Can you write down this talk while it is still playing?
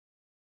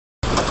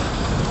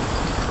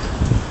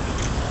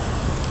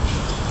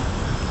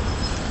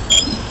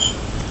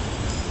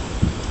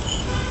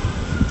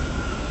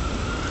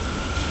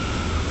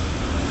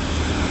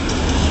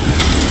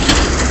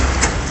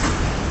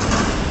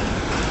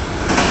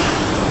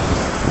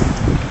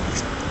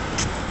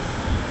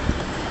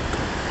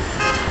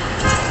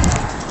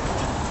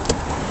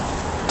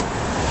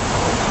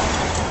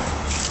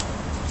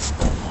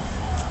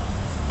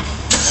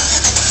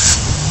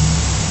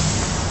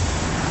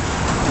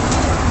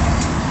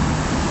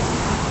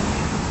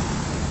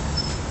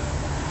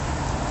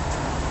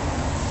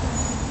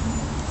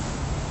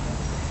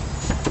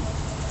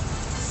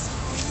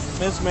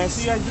Miss, may I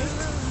see your ID?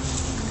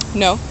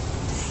 No.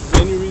 Is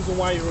there any reason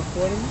why you're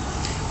recording me?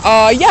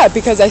 Yeah,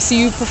 because I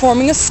see you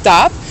performing a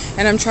stop,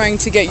 and I'm trying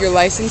to get your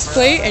license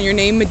plate and your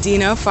name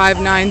Medina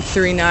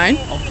 5939.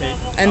 Okay.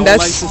 And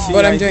that's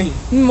what I'm doing.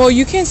 Well,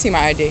 you can't see my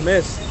ID.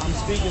 Miss, I'm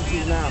speaking to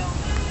you now.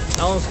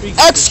 I'm speaking.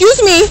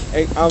 Excuse me.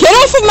 Hey, get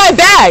off of my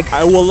bag.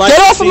 I will like get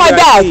to off see of my your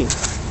bag. ID.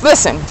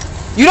 Listen.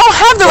 You don't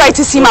have the right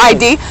to see my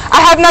ID.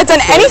 I have not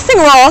done anything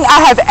wrong.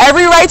 I have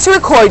every right to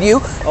record you.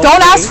 Okay.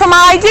 Don't ask for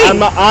my ID.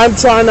 I'm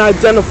trying to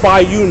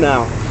identify you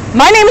now.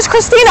 My name is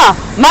Christina.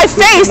 My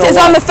face is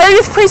on the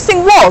 30th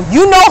precinct wall.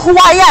 You know who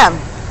I am.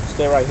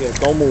 Stay right here.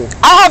 Don't move.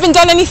 I haven't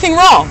done anything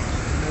wrong.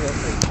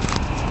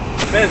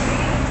 Miss.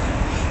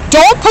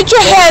 Don't put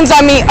your hands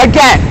on me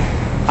again.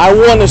 I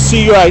want to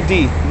see your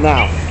ID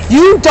now.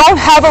 You don't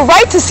have a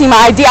right to see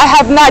my ID. I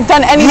have not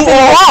done anything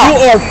wrong.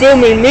 You are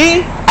filming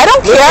me? I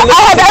don't care.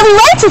 I have every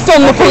right to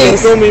film the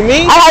police. You're filming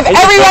me? I have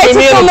every right to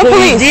film the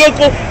police.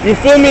 You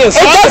film me in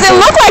It doesn't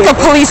look like a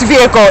police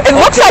vehicle. It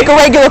looks like a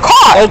regular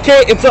car.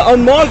 Okay, it's an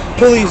unmarked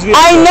police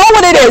vehicle. I know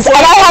what it is, and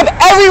I have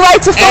every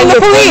right to film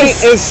the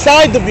police.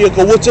 Inside the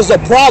vehicle, which is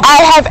a problem. I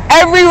have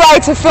every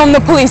right to film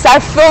the police. I've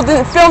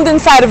filmed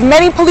inside of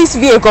many police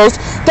vehicles.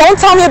 Don't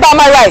tell me about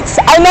my rights.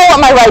 I know what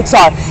my rights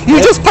are.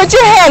 You just put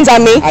your hands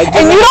on me,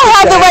 and you don't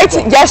have the right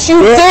to. Yes,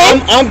 you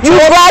did.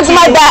 You grabbed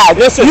my bag.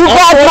 Listen, you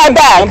grabbed my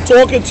bag. I'm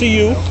talking to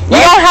you.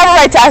 You don't have a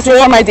right to ask me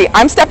for my ID.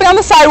 I'm stepping on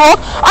the sidewalk.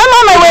 I'm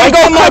on my way to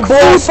go cook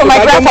food for my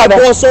grandfather. If I get my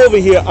boss over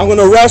here, I'm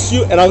gonna arrest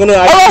you, and I'm gonna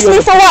arrest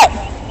me for what?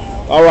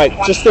 All right,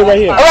 just stay right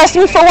here. Arrest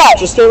me for what?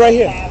 Just stay right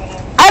here.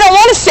 I don't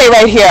want to stay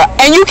right here,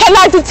 and you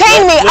cannot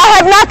detain me. I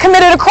have not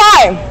committed a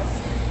crime.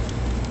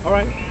 All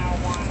right.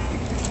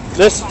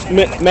 Listen,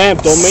 ma'am,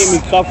 don't make me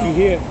cuff you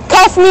here.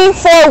 Cuff me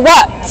for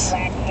what?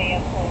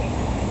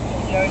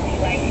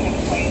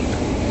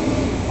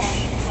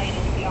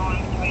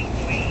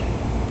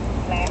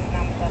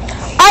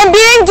 I'm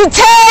being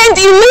detained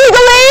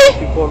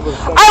illegally.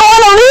 I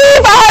want to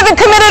leave. I haven't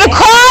committed a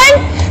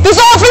crime. This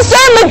officer,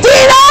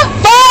 Medina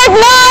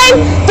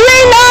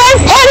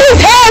 5939, put his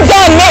hands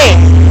on me.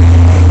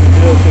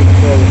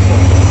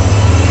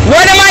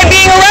 What am I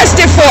being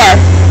arrested for?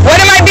 What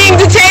am I being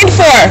detained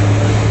for?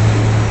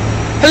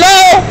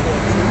 Hello?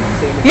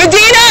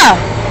 Medina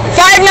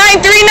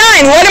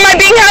 5939, what am I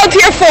being held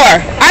here for?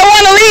 I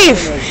want to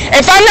leave.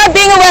 If I'm not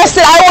being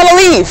arrested, I want to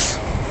leave.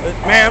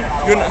 Ma'am,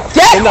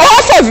 get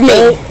off of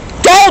me.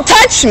 Don't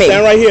touch me.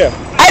 Stand right here.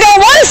 I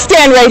don't want to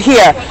stand right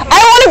here. I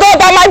want to go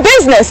about my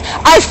business.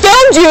 I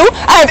filmed you.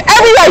 I have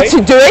every right to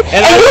do it.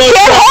 And you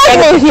can't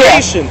hold me here.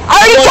 I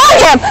already told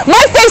him.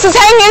 My face is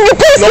hanging in your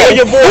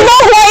precinct. You know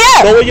who I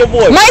am. Lower your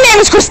voice. My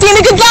name is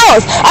Christina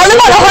Gonzalez. I live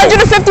on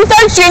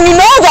 153rd Street, and you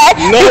know that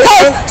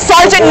because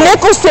Sergeant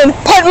Nicholson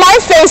put my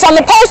face on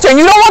the poster, and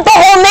you don't want the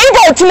whole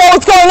neighborhood to know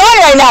what's going on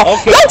right now.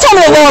 Don't tell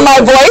me to lower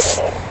my voice.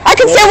 I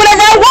can say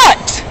whatever I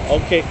want.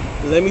 Okay.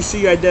 Let me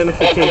see your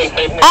identification.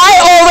 I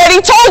already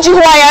told you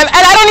who I am,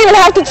 and I don't even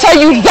have to tell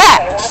you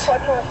that.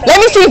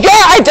 Let me see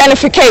your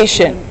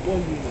identification.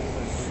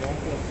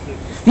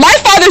 My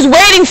father's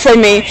waiting for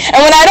me, and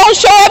when I don't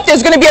show up, there's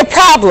going to be a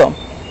problem.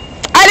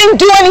 I didn't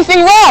do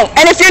anything wrong,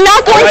 and if you're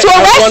not going to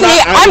arrest me,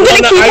 I'm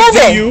going to keep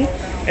moving.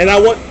 And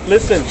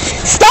listen.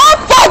 Stop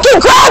fucking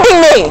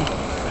grabbing me!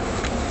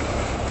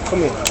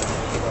 Come here.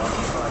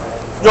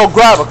 Yo,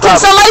 grab her. Can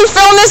somebody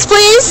film this,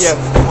 please? Yeah.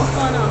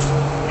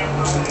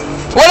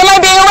 What am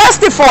I being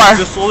arrested for?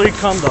 Disorderly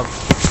conduct.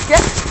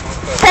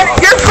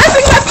 You're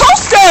flipping my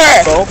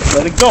poster! So,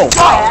 let it go.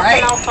 All right.